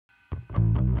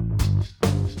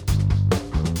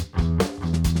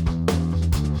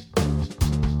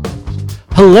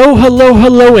Hello, hello,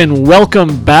 hello, and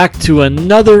welcome back to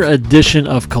another edition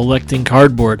of Collecting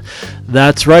Cardboard.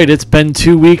 That's right, it's been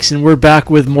 2 weeks and we're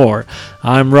back with more.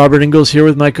 I'm Robert Ingalls here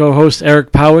with my co-host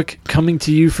Eric Powick, coming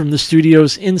to you from the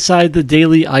studios inside the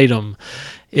Daily Item.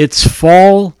 It's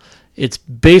fall, it's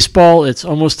baseball, it's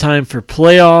almost time for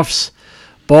playoffs.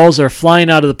 Balls are flying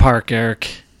out of the park,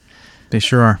 Eric. They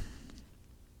sure are.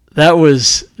 That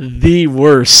was the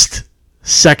worst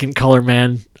second color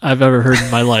man I've ever heard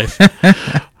in my life.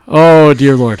 Oh,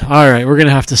 dear Lord. All right, we're going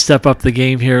to have to step up the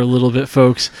game here a little bit,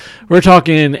 folks. We're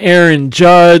talking Aaron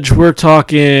Judge. We're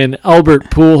talking Albert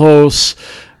Pujols.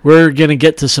 We're going to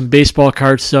get to some baseball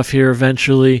card stuff here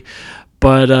eventually.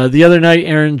 But the other night,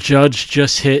 Aaron Judge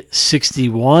just hit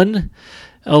 61.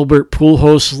 Albert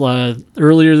Pujols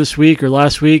earlier this week or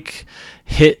last week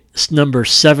hit number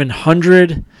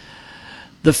 700.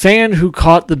 The fan who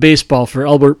caught the baseball for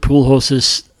Albert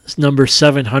Pujols' number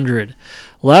 700,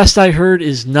 last I heard,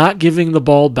 is not giving the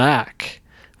ball back.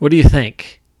 What do you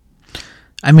think?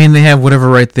 I mean, they have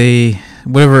they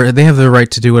have the right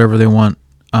to do whatever they want.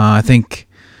 I think,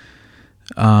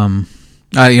 I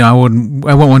wouldn't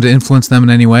want to influence them in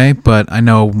any way, but I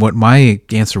know what my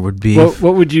answer would be.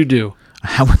 What would you do?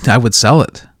 I would sell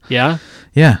it. Yeah.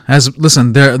 Yeah.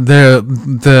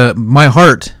 My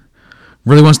heart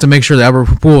really wants to make sure that Albert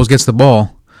Pujols gets the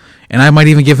ball, and I might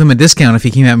even give him a discount if he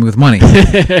came at me with money.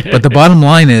 But the bottom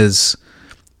line is,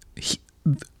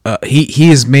 he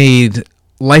has made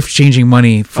life-changing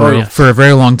money for a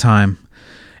very long time,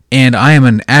 and I am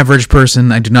an average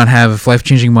person. I do not have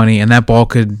life-changing money, and that ball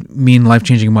could mean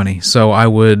life-changing money. So I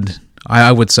would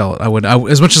sell it. I would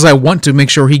as much as I want to make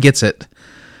sure he gets it,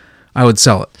 I would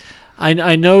sell it.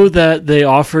 I know that they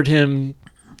offered him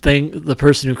the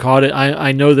person who caught it.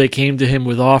 I know they came to him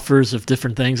with offers of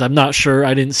different things. I'm not sure.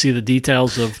 I didn't see the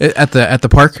details of at the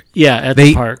park. Yeah, at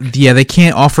the park. Yeah, they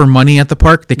can't offer money at the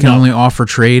park. They can only offer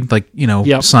trade, like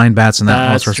signed bats and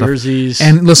that all sorts of jerseys. Stuff.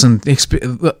 And listen,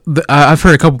 I've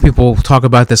heard a couple people talk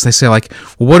about this. They say like,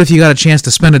 well, what if you got a chance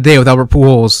to spend a day with Albert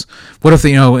Pujols? What if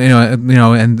they, what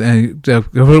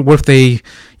if they,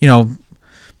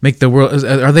 make the world?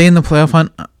 Are they in the playoff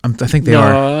hunt? I think they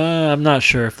are. I'm not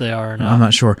sure if they are or not. I'm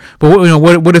not sure. But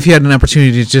what if you had an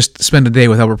opportunity to just spend a day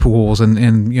with Albert Pujols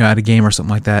and at a game or something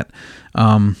like that?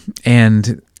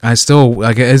 And I still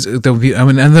there would be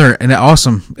an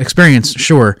awesome experience,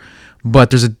 sure.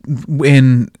 But there's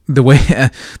in the way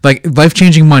like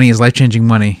life-changing money is life-changing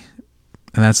money,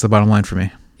 and that's the bottom line for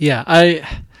me. Yeah,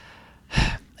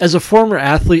 as a former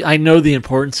athlete, I know the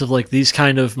importance of like these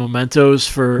kind of mementos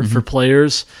for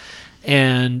players,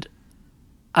 and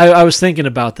I was thinking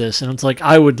about this, and it's like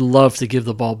I would love to give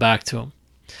the ball back to him.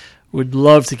 Would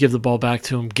love to give the ball back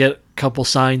to him, get a couple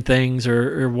signed things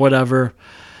or whatever.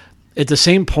 At the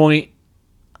same point,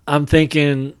 I'm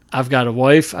thinking I've got a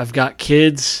wife, I've got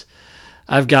kids,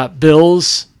 I've got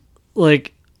bills.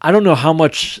 Like, I don't know how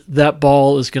much that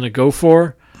ball is going to go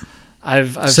for.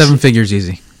 I've seven figures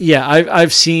easy. Yeah,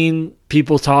 I've seen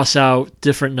people toss out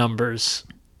different numbers.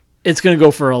 It's going to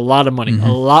go for a lot of money, a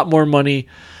lot more money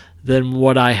than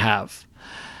what I have.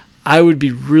 I would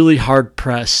be really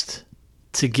hard-pressed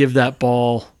to give that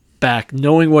ball back,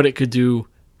 knowing what it could do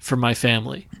for my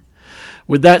family.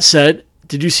 With that said,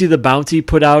 did you see the bounty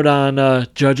put out on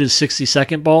Judge's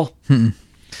 60-second ball? One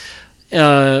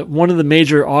of the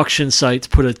major auction sites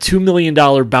put a $2 million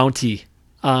bounty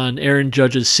on Aaron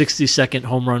Judge's 60-second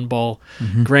home run ball,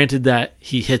 granted that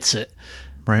he hits it.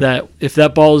 Right. That if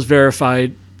that ball is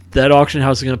verified, that auction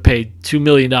house is going to pay $2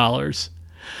 million.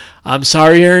 I'm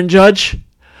sorry, Aaron Judge.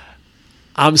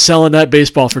 I'm selling that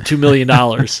baseball for $2 million.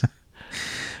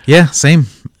 Yeah, same.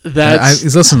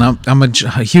 Listen, I'm a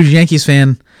huge Yankees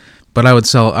fan, but I would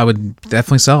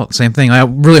definitely sell it. Same thing. I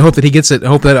really hope that he gets it. I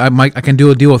hope that I can do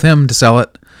a deal with him to sell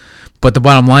it. But the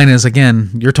bottom line is,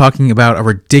 again, you're talking about a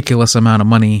ridiculous amount of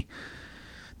money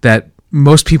that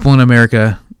most people in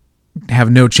America have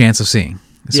no chance of seeing.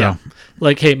 So. Yeah.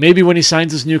 Like, hey, maybe when he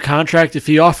signs his new contract, if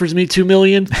he offers me $2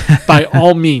 million, by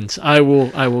all means, I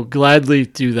will gladly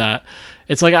do that.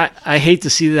 It's like I hate to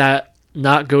see that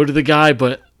not go to the guy,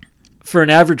 but for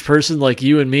an average person like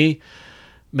you and me,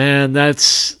 man,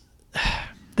 that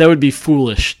would be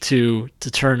foolish to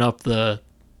turn up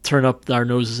our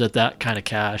noses at that kind of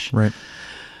cash. Right.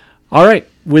 All right.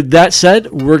 With that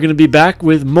said, we're going to be back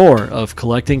with more of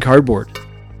Collecting Cardboard.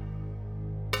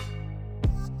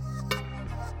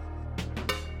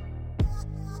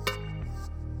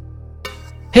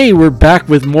 Hey, we're back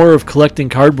with more of Collecting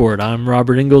Cardboard. I'm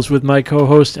Robert Ingalls with my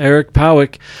co-host Eric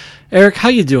Powick. Eric, how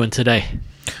you doing today?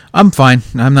 I'm fine.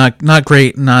 I'm not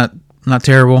great, not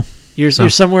terrible. You're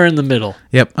somewhere in the middle.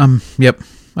 Yep. Yep.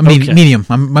 Medium.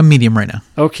 I'm medium right now.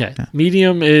 Okay. Yeah.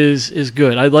 Medium is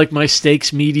good. I like my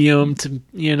steaks medium to,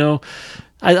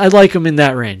 I like them in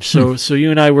that range. So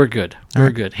you and I, we're good.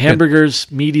 We're good.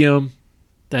 Hamburgers, medium,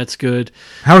 that's good.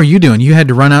 How are you doing? You had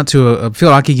to run out to a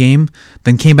field hockey game,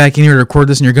 then came back in here to record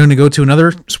this, and you're going to go to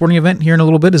another sporting event here in a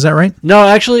little bit. Is that right? No,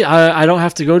 actually, I don't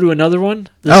have to go to another one.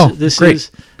 This great.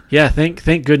 is yeah. Thank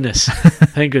goodness.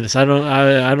 Thank goodness. I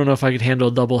don't know if I could handle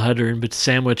a doubleheader but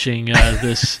sandwiching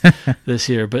this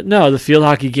year. But no, the field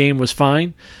hockey game was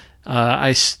fine.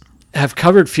 I have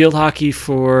covered field hockey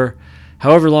for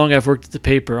however long I've worked at the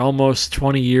paper, almost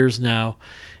 20 years now,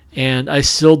 and I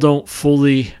still don't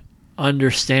fully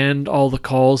understand all the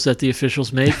calls that the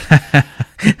officials make.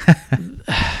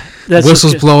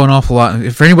 Whistles blow an awful lot.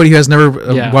 For anybody who has never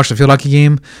watched a field hockey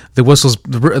game, the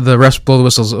refs blow the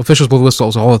whistles. Officials blow the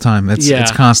whistles all the time.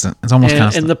 It's constant. It's almost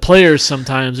constant. And the players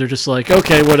sometimes are just like,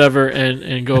 okay, whatever,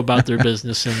 and go about their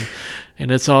business,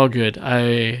 and it's all good.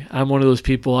 I'm one of those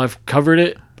people. I've covered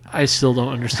it. I still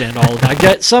don't understand all of it. I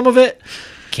get some of it.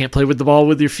 Can't play with the ball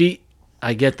with your feet.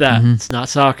 I get that. Mm-hmm. It's not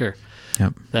soccer.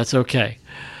 Yep. That's okay.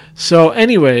 So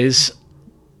anyways,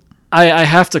 I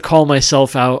have to call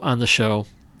myself out on the show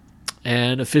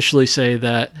and officially say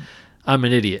that I'm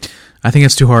an idiot. I think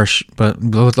it's too harsh, but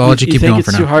I'll let you keep going for now. You think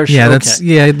it's too harsh? Yeah,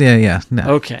 okay. Yeah. No.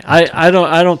 Okay. I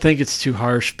don't think it's too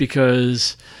harsh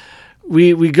because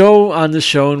we go on the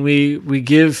show and we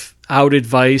give out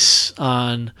advice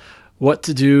on what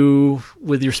to do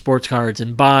with your sports cards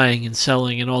and buying and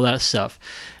selling and all that stuff.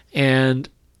 And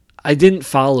I didn't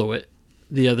follow it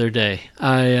the other day.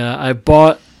 I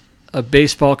bought a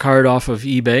baseball card off of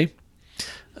eBay,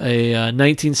 a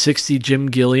 1960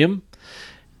 Jim Gilliam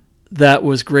that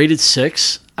was graded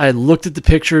 6. I looked at the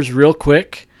pictures real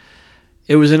quick.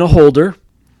 It was in a holder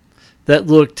that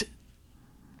looked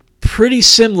pretty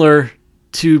similar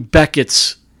to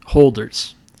Beckett's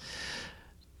holders.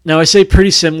 Now, I say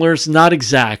pretty similar. It's not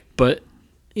exact, but,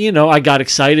 I got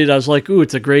excited. I was like, ooh,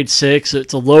 it's a grade 6.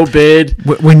 It's a low bid.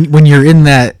 When you're in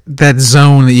that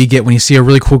zone that you get when you see a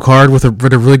really cool card with a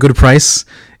really good price,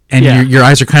 and your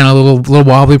eyes are kind of a little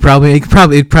wobbly, probably. It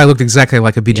probably looked exactly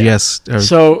like a BGS. Yeah.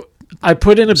 So I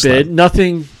put in a bid,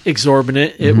 nothing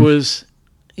exorbitant. Mm-hmm. It was,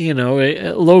 a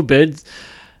low bid,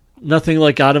 nothing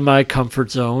like out of my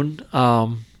comfort zone.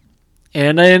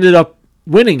 And I ended up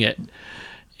winning it.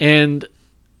 And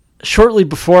shortly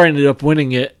before I ended up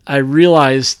winning it, I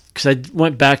realized, because I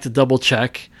went back to double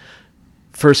check,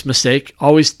 first mistake,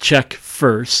 always check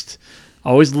first.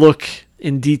 Always look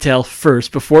in detail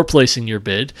first before placing your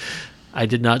bid. I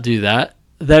did not do that.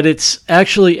 That it's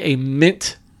actually a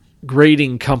mint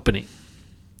grading company.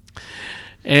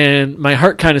 And my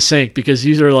heart kind of sank because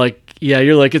you're like,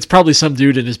 it's probably some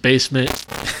dude in his basement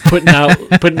putting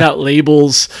out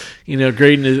labels,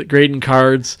 grading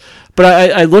cards. But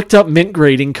I looked up Mint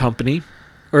Grading Company,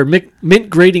 or Mint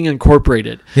Grading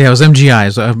Incorporated. Yeah, it was MGI.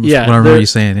 Is what I remember you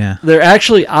saying. Yeah, they're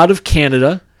actually out of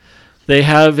Canada. They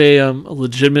have a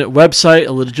legitimate website,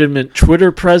 a legitimate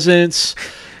Twitter presence.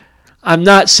 I'm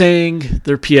not saying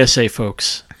they're PSA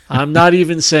folks. I'm not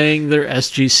even saying they're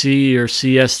SGC or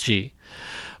CSG.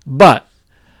 But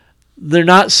they're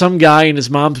not some guy in his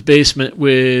mom's basement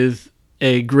with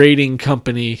a grading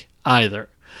company either.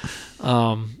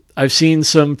 I've seen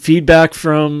some feedback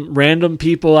from random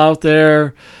people out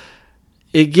there.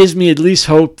 It gives me at least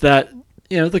hope that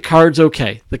the card's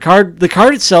okay. The card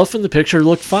itself in the picture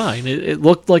looked fine. It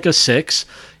looked like a 6,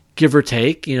 give or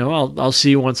take. I'll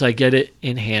see once I get it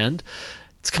in hand.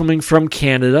 It's coming from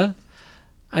Canada.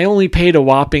 I only paid a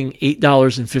whopping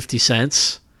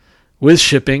 $8.50 with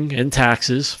shipping and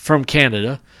taxes from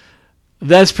Canada.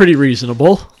 That's pretty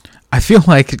reasonable. I feel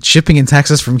like shipping and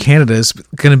taxes from Canada is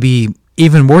going to be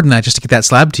even more than that just to get that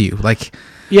slab to you. I'm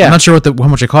not sure how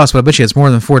much it costs, but I bet you it's more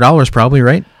than $4 probably,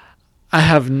 right? I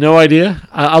have no idea.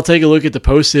 I'll take a look at the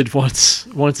postage once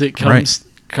it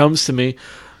comes to me.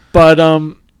 But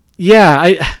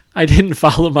I didn't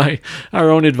follow our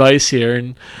own advice here,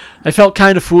 and I felt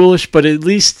kind of foolish. But at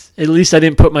least I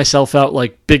didn't put myself out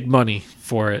like big money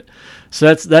for it. So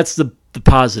that's the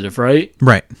positive, right?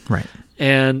 Right.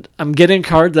 And I'm getting a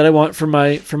card that I want for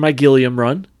my Gilliam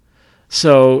run.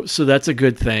 So that's a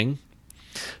good thing.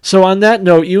 So on that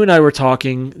note, you and I were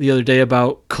talking the other day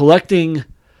about collecting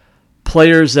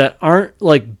players that aren't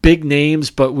like big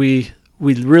names, but we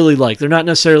really like. They're not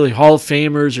necessarily Hall of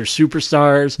Famers or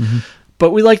superstars, mm-hmm.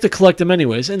 but we like to collect them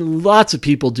anyways. And lots of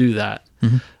people do that.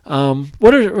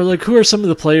 Mm-hmm. Who are some of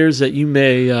the players that you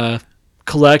may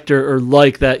collect or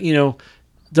like that,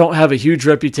 don't have a huge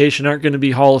reputation, aren't going to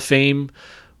be Hall of Fame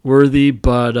worthy,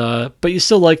 but you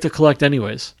still like to collect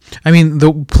anyways? I mean,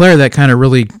 the player that kind of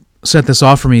really set this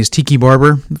off for me is Tiki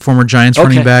Barber, former Giants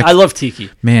running back. I love Tiki.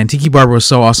 Man, Tiki Barber was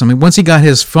so awesome. I mean, once he got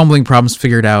his fumbling problems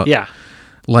figured out,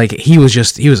 like he was a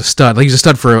stud. Like he was a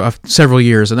stud for several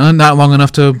years, and not long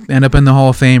enough to end up in the Hall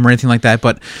of Fame or anything like that.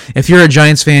 But if you're a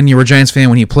Giants fan, you were a Giants fan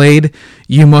when he played,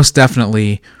 you most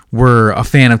definitely were a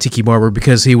fan of Tiki Barber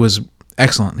because he was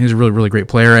excellent. He was a really, really great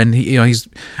player, and he's.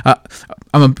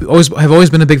 I've always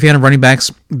been a big fan of running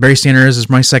backs. Barry Sanders is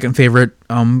my second favorite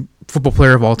football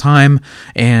player of all time,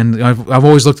 and I've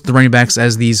always looked at the running backs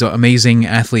as these amazing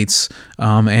athletes.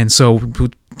 And so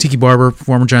Tiki Barber,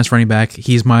 former Giants running back,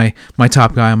 he's my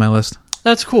top guy on my list.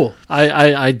 That's cool.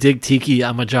 I dig Tiki.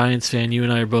 I'm a Giants fan. You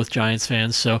and I are both Giants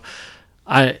fans, so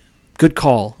good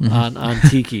call on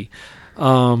Tiki.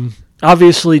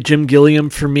 Obviously, Jim Gilliam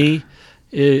for me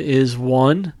is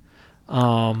one.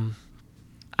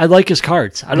 I like his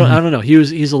cards. I don't know.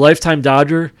 He's a lifetime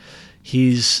Dodger.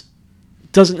 He's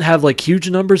doesn't have like huge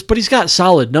numbers, but he's got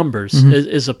solid numbers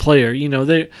as a player. You know,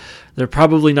 they're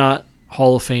probably not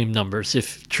Hall of Fame numbers,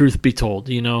 if truth be told.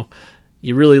 You know,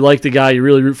 you really like the guy, you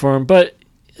really root for him, but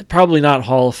probably not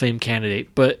Hall of Fame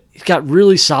candidate. But he's got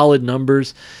really solid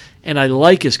numbers, and I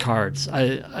like his cards.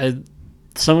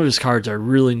 Some of his cards are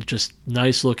really just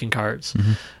nice looking cards.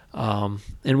 And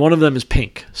one of them is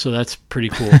pink, so that's pretty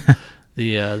cool.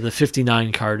 The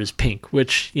 59 card is pink,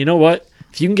 which, you know what?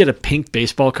 If you can get a pink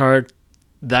baseball card,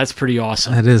 that's pretty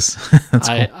awesome. That is. That's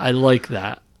cool. I like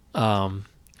that.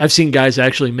 I've seen guys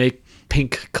actually make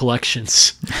pink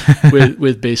collections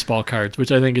with baseball cards,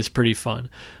 which I think is pretty fun.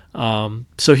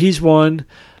 So he's one.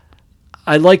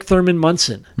 I like Thurman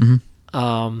Munson.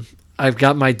 I've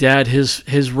got my dad,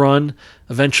 his run.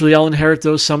 Eventually I'll inherit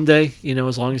those someday, you know,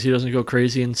 as long as he doesn't go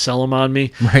crazy and sell them on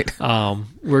me. Right.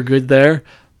 We're good there.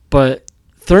 But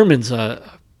Thurman's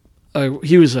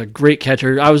he was a great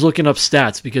catcher. I was looking up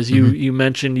stats because you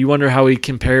mentioned, you wonder how he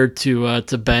compared to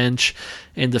Bench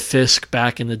and to Fisk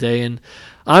back in the day. And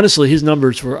honestly, his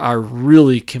numbers are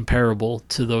really comparable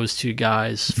to those two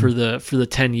guys for the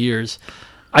 10 years.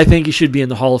 I think he should be in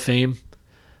the Hall of Fame.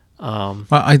 Well,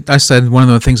 I said one of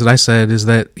the things that I said is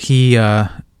that he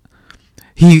kind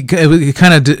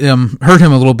of hurt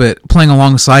him a little bit playing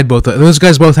alongside both. Those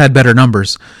guys both had better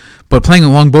numbers, but playing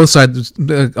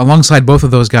alongside both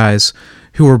of those guys,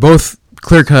 who were both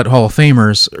clear-cut Hall of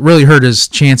Famers, really hurt his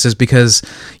chances because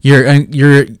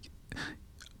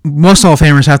most Hall of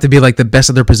Famers have to be like the best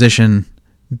of their position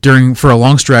for a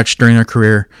long stretch during their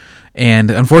career.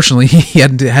 And unfortunately, he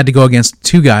had to go against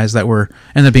two guys that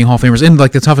ended up being Hall of Famers in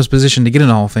like the toughest position to get in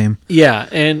the Hall of Fame. Yeah,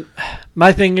 and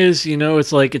my thing is, you know,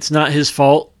 it's like it's not his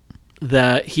fault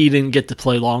that he didn't get to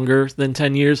play longer than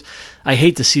 10 years. I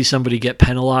hate to see somebody get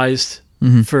penalized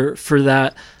for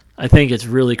that. I think it's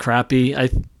really crappy.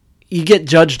 You get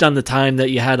judged on the time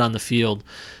that you had on the field.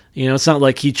 You know, it's not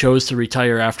like he chose to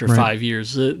retire after 5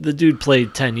 years. The dude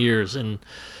played 10 years and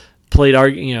played,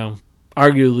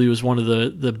 arguably was one of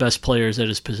the best players at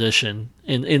his position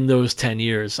in those 10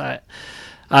 years. I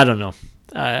don't know.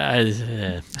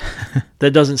 That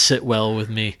doesn't sit well with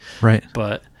me. Right.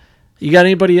 But you got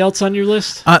anybody else on your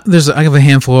list? I have a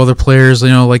handful of other players. You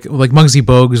know, like Muggsy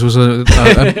Bogues was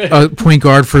a point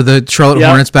guard for the Charlotte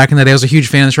Hornets back in the day. I was a huge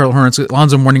fan of the Charlotte Hornets.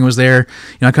 Alonzo Mourning was there.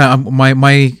 You know,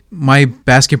 my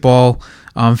basketball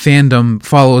fandom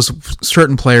follows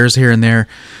certain players here and there,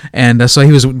 and so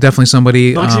he was definitely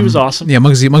somebody. Muggsy was awesome. Yeah,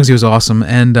 Muggsy was awesome,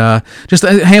 and just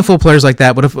a handful of players like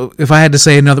that. But if I had to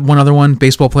say one other one,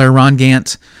 baseball player Ron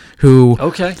Gant, who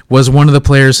was one of the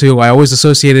players who I always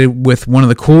associated with one of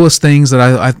the coolest things that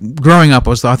I growing up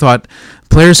was I thought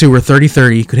players who were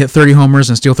 30-30 could hit 30 homers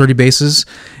and steal 30 bases.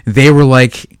 They were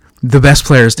like the best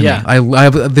players to me. I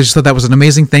just thought that was an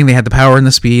amazing thing. They had the power and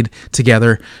the speed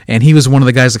together, and he was one of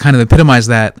the guys that kind of epitomized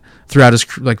that throughout his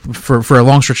for a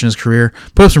long stretch in his career.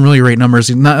 Put up some really great numbers.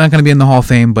 He's not going to be in the Hall of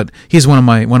Fame, but he's one of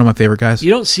my favorite guys. You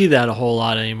don't see that a whole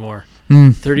lot anymore.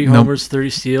 30 homers,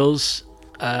 30 steals.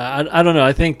 I don't know.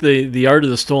 I think the art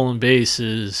of the stolen base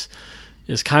is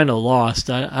kind of lost.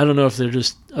 I don't know if they're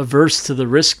just averse to the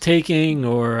risk taking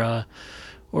or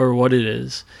what it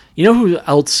is. You know who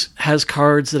else has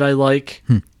cards that I like?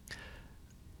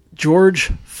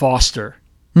 George Foster.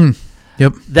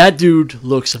 Yep. That dude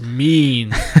looks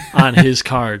mean on his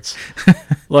cards.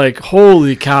 Like,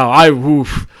 holy cow. I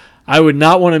would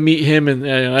not want to meet him in,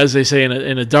 as they say,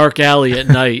 in a dark alley at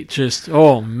night. Just,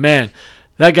 oh man,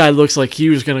 that guy looks like he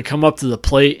was going to come up to the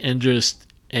plate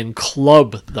and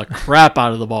club the crap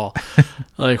out of the ball.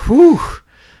 Like, whew.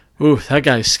 Ooh, that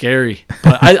guy's scary.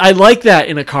 But I like that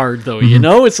in a card, though. You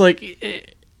know, it's like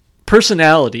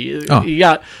personality. He's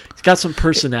got It's got some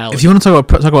personality. If you want to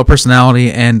talk about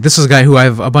personality, and this is a guy who I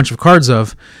have a bunch of cards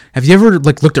of. Have you ever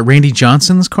looked at Randy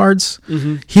Johnson's cards?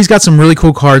 Mm-hmm. He's got some really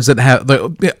cool cards that have.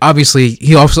 Obviously,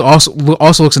 he also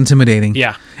looks intimidating.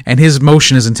 Yeah, and his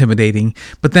motion is intimidating.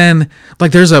 But then,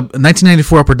 there's a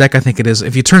 1994 Upper Deck, I think it is.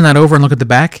 If you turn that over and look at the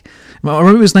back, or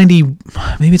maybe it was maybe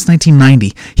it's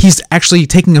 1990. He's actually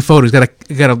taking a photo. He's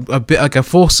got a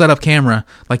full setup camera,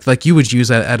 like you would use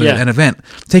at an event,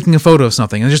 taking a photo of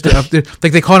something, and just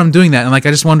they caught him doing that, and I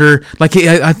just wonder,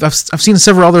 I've seen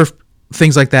several other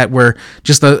things like that where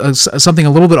just something a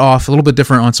little bit off, a little bit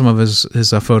different on some of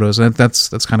his photos, and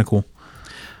that's kind of cool.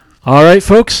 All right,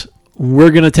 folks,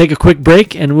 we're gonna take a quick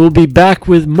break, and we'll be back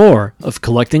with more of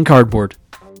Collecting Cardboard.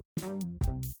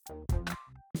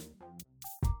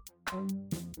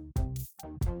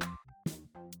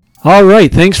 All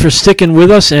right, thanks for sticking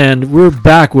with us, and we're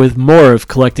back with more of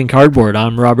Collecting Cardboard.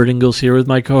 I'm Robert Ingalls here with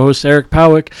my co-host Eric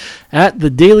Powick at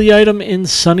the Daily Item in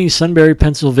sunny Sunbury,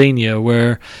 Pennsylvania,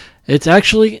 where it's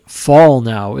actually fall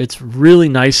now. It's really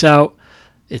nice out.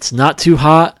 It's not too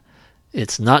hot.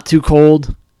 It's not too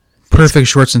cold. Perfect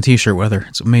shorts and t-shirt weather.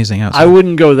 It's amazing outside. I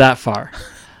wouldn't go that far.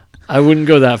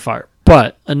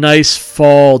 But a nice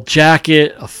fall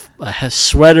jacket, a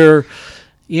sweater.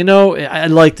 I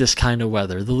like this kind of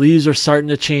weather. The leaves are starting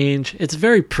to change. It's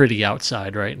very pretty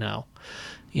outside right now.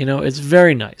 It's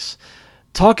very nice.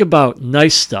 Talk about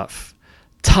nice stuff.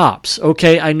 Tops.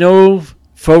 Okay, I know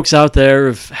folks out there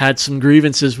have had some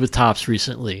grievances with Tops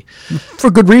recently. For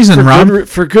good reason, Rob.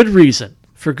 For good reason.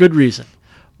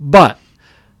 But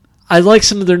I like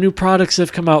some of their new products they've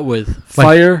come out with.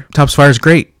 Fire. Tops Fire is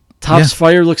great. Tops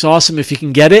Fire looks awesome if you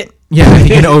can get it. Yeah,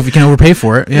 if you can overpay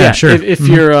for it. Yeah, sure. If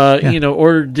your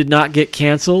order did not get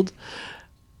canceled,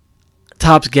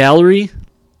 Topps Gallery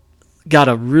got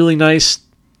a really nice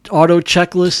auto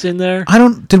checklist in there.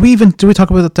 Did we talk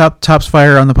about the Topps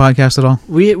Fire on the podcast at all?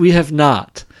 We have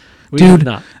not.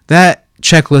 That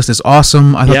checklist is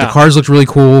awesome. I thought the cards looked really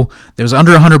cool. There was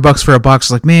under $100 for a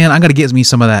box. Like, man, I got to get me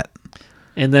some of that.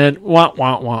 And then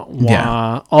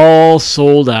all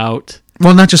sold out.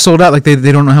 Well, not just sold out. Like they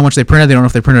don't know how much they printed. They don't know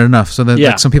if they printed enough. So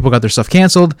that some people got their stuff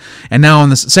canceled. And now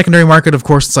on the secondary market, of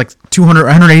course, it's like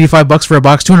 $185 for a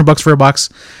box, $200 for a box.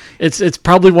 It's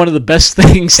probably one of the best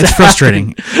things. It's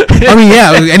frustrating. I mean,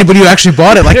 yeah. Anybody who actually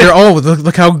bought it, look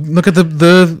at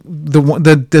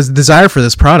the desire for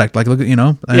this product. Like, look,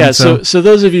 So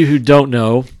those of you who don't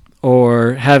know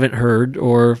or haven't heard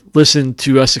or listened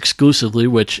to us exclusively,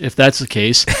 which if that's the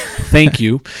case, thank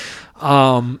you.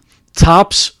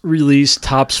 Topps released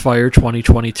Topps Fire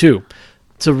 2022.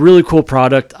 It's a really cool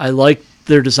product. I like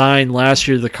their design last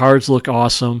year. The cards look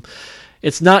awesome.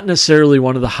 It's not necessarily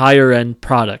one of the higher end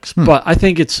products, but I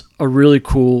think it's a really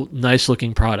cool, nice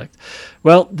looking product.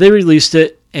 Well, they released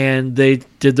it and they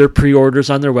did their pre-orders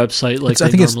on their website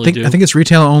they normally do. I think it's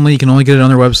retail only. You can only get it on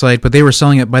their website, but they were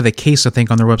selling it by the case, I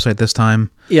think, on their website this time.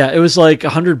 Yeah, it was like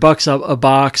 $100 a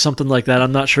box, something like that.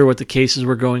 I'm not sure what the cases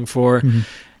were going for. Mm-hmm.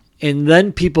 And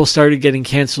then people started getting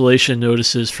cancellation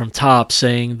notices from Topps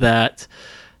saying that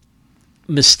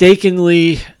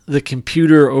mistakenly the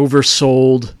computer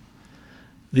oversold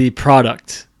the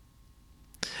product.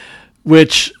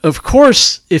 Which, of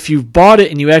course, if you've bought it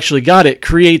and you actually got it,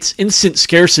 creates instant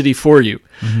scarcity for you,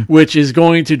 which is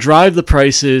going to drive the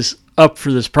prices up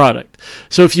for this product.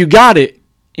 So if you got it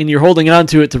and you're holding on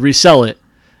to it to resell it,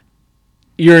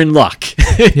 you're in luck.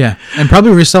 Yeah, and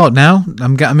probably resell it now.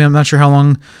 I'm not sure how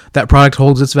long that product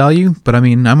holds its value, but I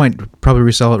might probably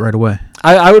resell it right away.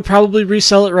 I would probably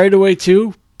resell it right away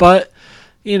too, but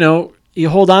you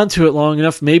hold on to it long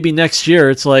enough, maybe next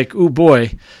year it's like, oh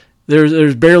boy,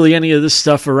 there's barely any of this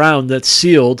stuff around that's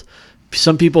sealed.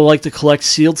 Some people like to collect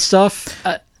sealed stuff.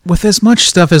 With as much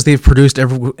stuff as they've produced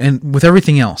and with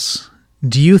everything else,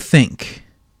 do you think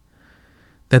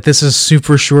that this is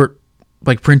super short?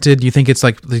 Printed? Do you think it's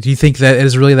do you think that it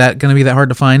is really going to be that hard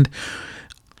to find?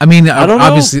 I mean, I don't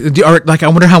obviously, I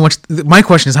wonder how much. My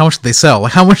question is, how much did they sell?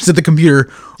 How much did the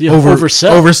computer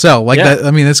oversell? That.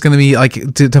 I mean, that's going to be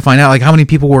to find out how many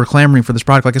people were clamoring for this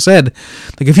product. Like I said,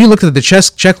 if you looked at the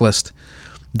checklist,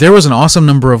 there was an awesome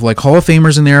number of Hall of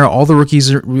Famers in there. All the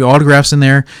rookies autographs in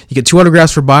there. You get 2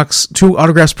 autographs per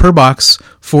box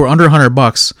for under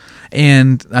 $100.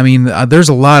 And I mean, there's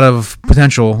a lot of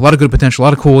potential, a lot of good potential, a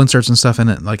lot of cool inserts and stuff in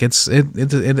it. I think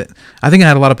it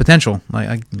had a lot of potential.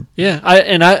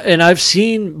 I've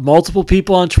seen multiple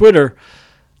people on Twitter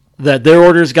that their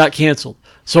orders got canceled.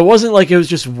 So it wasn't like it was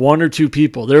just 1 or 2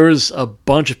 people. There was a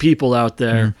bunch of people out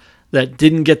there that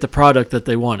didn't get the product that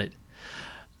they wanted.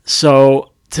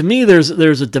 So to me, there's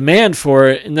a demand for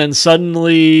it, and then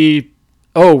suddenly,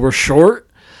 we're short.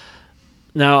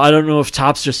 Now, I don't know if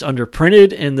Topps just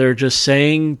underprinted and they're just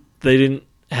saying they didn't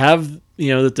have,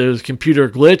 that there's a computer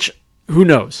glitch. Who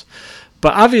knows?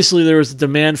 But obviously there was a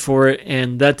demand for it,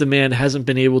 and that demand hasn't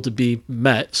been able to be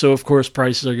met. So, of course,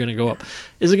 prices are going to go up.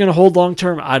 Is it going to hold long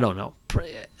term? I don't know.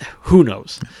 Who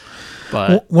knows?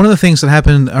 But one of the things that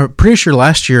happened, I'm pretty sure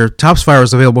last year, Topps Fire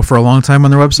was available for a long time on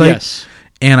their website. Yes.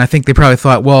 And I think they probably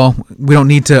thought, well, we don't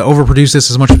need to overproduce this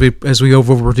as much as we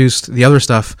overproduced the other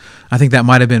stuff. I think that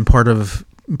might have been part of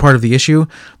the issue.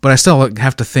 But I still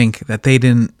have to think that they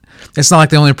didn't. It's not like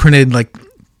they only printed like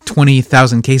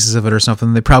 20,000 cases of it or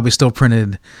something. They probably still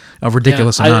printed a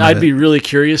ridiculous amount. I'd be really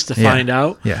curious to find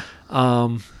out. Yeah.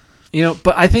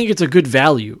 But I think it's a good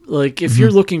value. Like if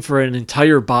you're looking for an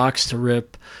entire box to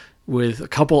rip with a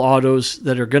couple autos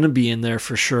that are going to be in there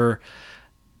for sure,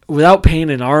 without paying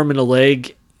an arm and a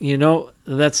leg,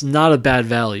 that's not a bad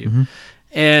value. Mm-hmm.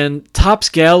 And Topps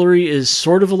Gallery is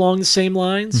sort of along the same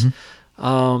lines.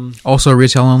 Mm-hmm. Also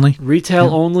retail only.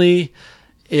 Only.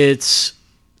 It's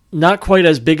not quite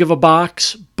as big of a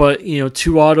box, but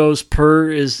 2 autos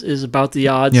per is about the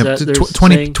odds. Yeah,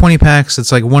 that 20 packs.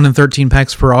 It's like 1 in 13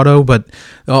 packs per auto, but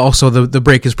also the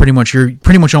break is you're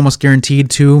pretty much almost guaranteed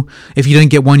to. If you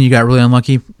didn't get one, you got really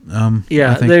unlucky.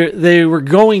 They were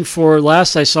going for,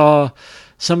 last I saw,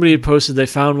 somebody had posted they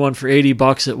found one for $80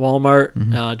 at Walmart.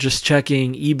 Mm-hmm. Just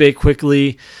checking eBay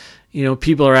quickly,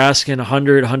 people are asking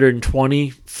 100, 120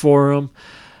 for them.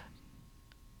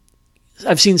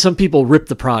 I've seen some people rip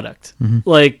the product,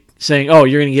 like saying, "Oh,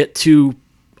 you're going to get 2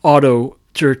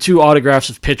 autographs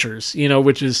of pitchers,"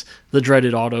 which is the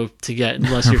dreaded auto to get,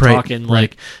 unless you're talking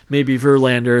like maybe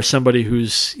Verlander or somebody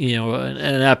who's an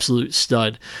absolute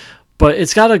stud. But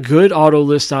it's got a good auto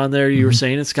list on there. You were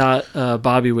saying it's got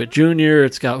Bobby Witt Jr.,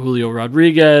 it's got Julio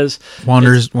Rodriguez,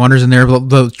 Wander's in there.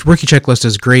 The rookie checklist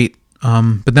is great.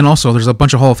 But then also there's a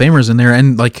bunch of Hall of Famers in there,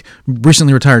 and like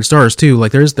recently retired stars too.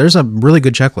 Like there's a really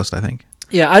good checklist, I think.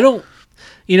 Yeah,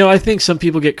 I think some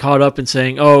people get caught up in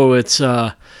saying, "Oh, it's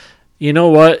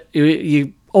what?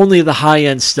 You only the high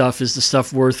end stuff is the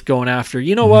stuff worth going after."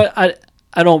 You know what? I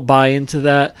don't buy into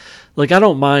that. Like I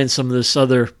don't mind some of this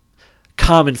other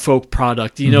common folk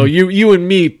product. You and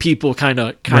me people kind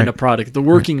of product, the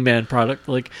working man product.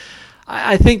 Like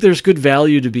I think there's good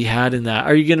value to be had in that.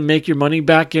 Are you going to make your money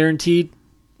back guaranteed?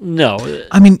 No.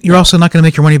 I mean, you're also not going to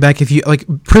make your money back if you like.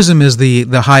 Prism is the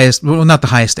highest, well, not the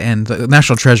highest end. The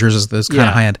National Treasures is kind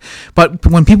of high end. But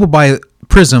when people buy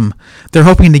Prism, they're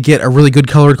hoping to get a really good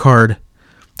colored card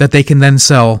that they can then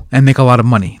sell and make a lot of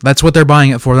money. That's what they're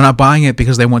buying it for. They're not buying it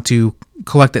because they want to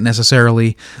collect it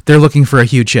necessarily. They're looking for a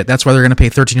huge hit. That's why they're going to pay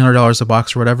 $1,300 a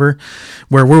box or whatever.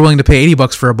 Where we're willing to pay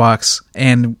 $80 for a box,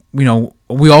 and we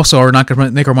also are not going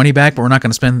to make our money back, but we're not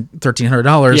going to spend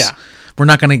 $1,300. Yeah. We're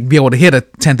not going to be able to hit a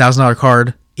 $10,000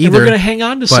 card either. And we're going to hang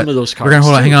on to some of those cards. We're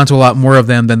going to hang on to a lot more of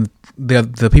them than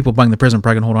the people buying the Prism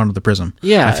probably going to hold on to the Prism.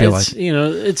 Yeah, I feel like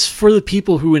it's for the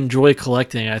people who enjoy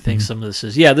collecting. I think some of this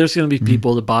is there's going to be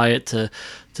people to buy it to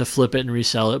flip it and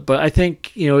resell it, but I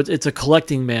think it's a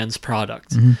collecting man's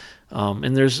product,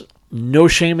 and there's no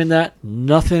shame in that.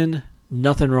 Nothing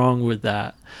wrong with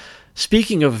that.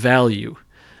 Speaking of value,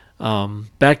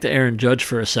 back to Aaron Judge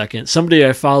for a second. Somebody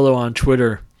I follow on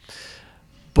Twitter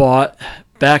bought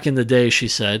back in the day, she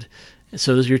said,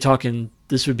 so you're talking,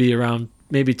 this would be around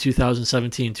maybe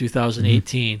 2017,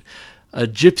 2018, a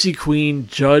Gypsy Queen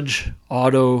Judge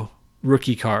Auto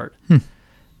rookie card.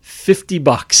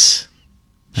 $50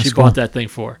 she bought that thing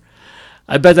for.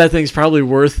 I bet that thing's probably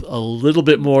worth a little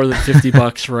bit more than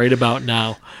 $50 right about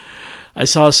now. I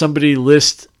saw somebody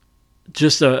list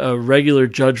just a regular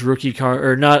Judge rookie card,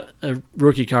 or not a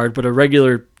rookie card, but a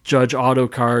regular Judge Auto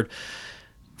card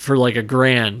for like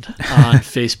 $1,000 on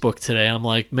Facebook today. I'm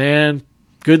like, man,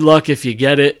 good luck if you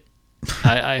get it.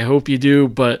 I hope you do,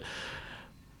 but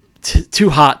too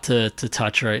hot to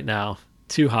touch right now.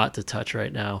 Too hot to touch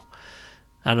right now.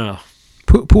 I don't know.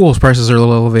 Pools prices are a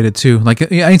little elevated too.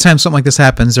 Like anytime something like this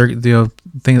happens, or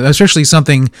especially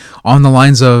something on the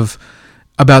lines of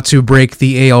about to break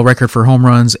the AL record for home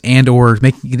runs and or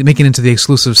make it into the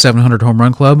exclusive 700 home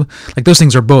run club. Like those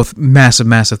things are both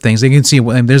massive things. You can see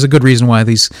there's a good reason why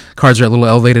these cards are a little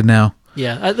elevated now.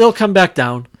 Yeah, they'll come back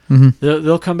down.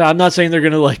 They'll come back. I'm not saying they're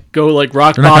going to go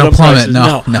rock they're bottom prices.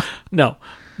 No.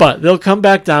 But they'll come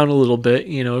back down a little bit,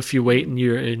 if you wait and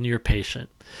you're patient.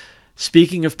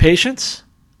 Speaking of patience,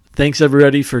 thanks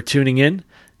everybody for tuning in.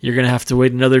 You're going to have to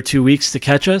wait another 2 weeks to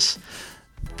catch us.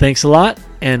 Thanks a lot,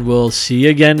 and we'll see you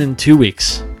again in 2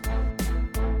 weeks.